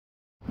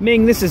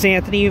Ming, this is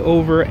Anthony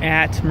over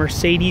at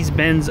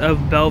Mercedes-Benz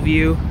of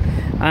Bellevue.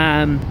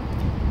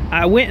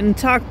 I went and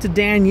talked to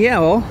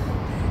Danielle,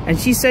 and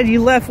she said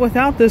you left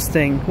without this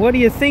thing. What are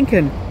you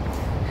thinking?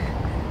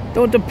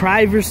 Don't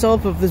deprive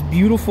yourself of this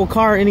beautiful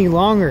car any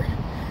longer.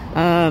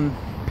 I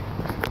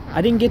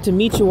didn't get to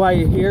meet you while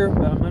you're here,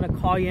 but I'm gonna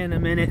call you in a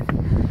minute.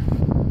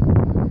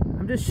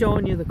 I'm just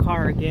showing you the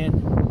car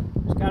again.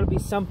 There's gotta be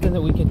something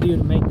that we can do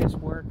to make this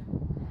work.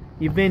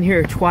 You've been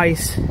here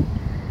twice.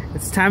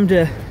 It's time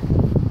to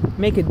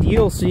make a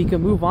deal so you can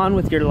move on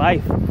with your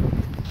life.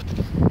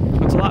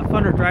 It's a lot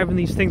funner driving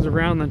these things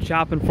around than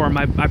shopping for them,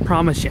 I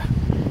promise you.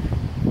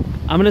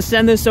 I'm gonna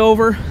send this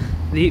over.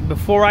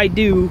 Before I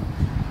do,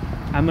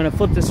 I'm gonna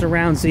flip this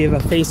around so you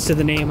have a face to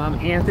the name. I'm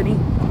Anthony.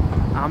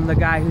 I'm the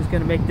guy who's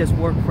gonna make this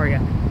work for you.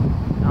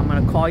 I'm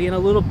gonna call you in a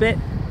little bit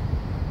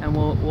and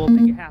we'll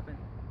make it happen.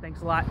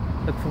 Thanks a lot.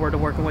 Look forward to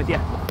working with you.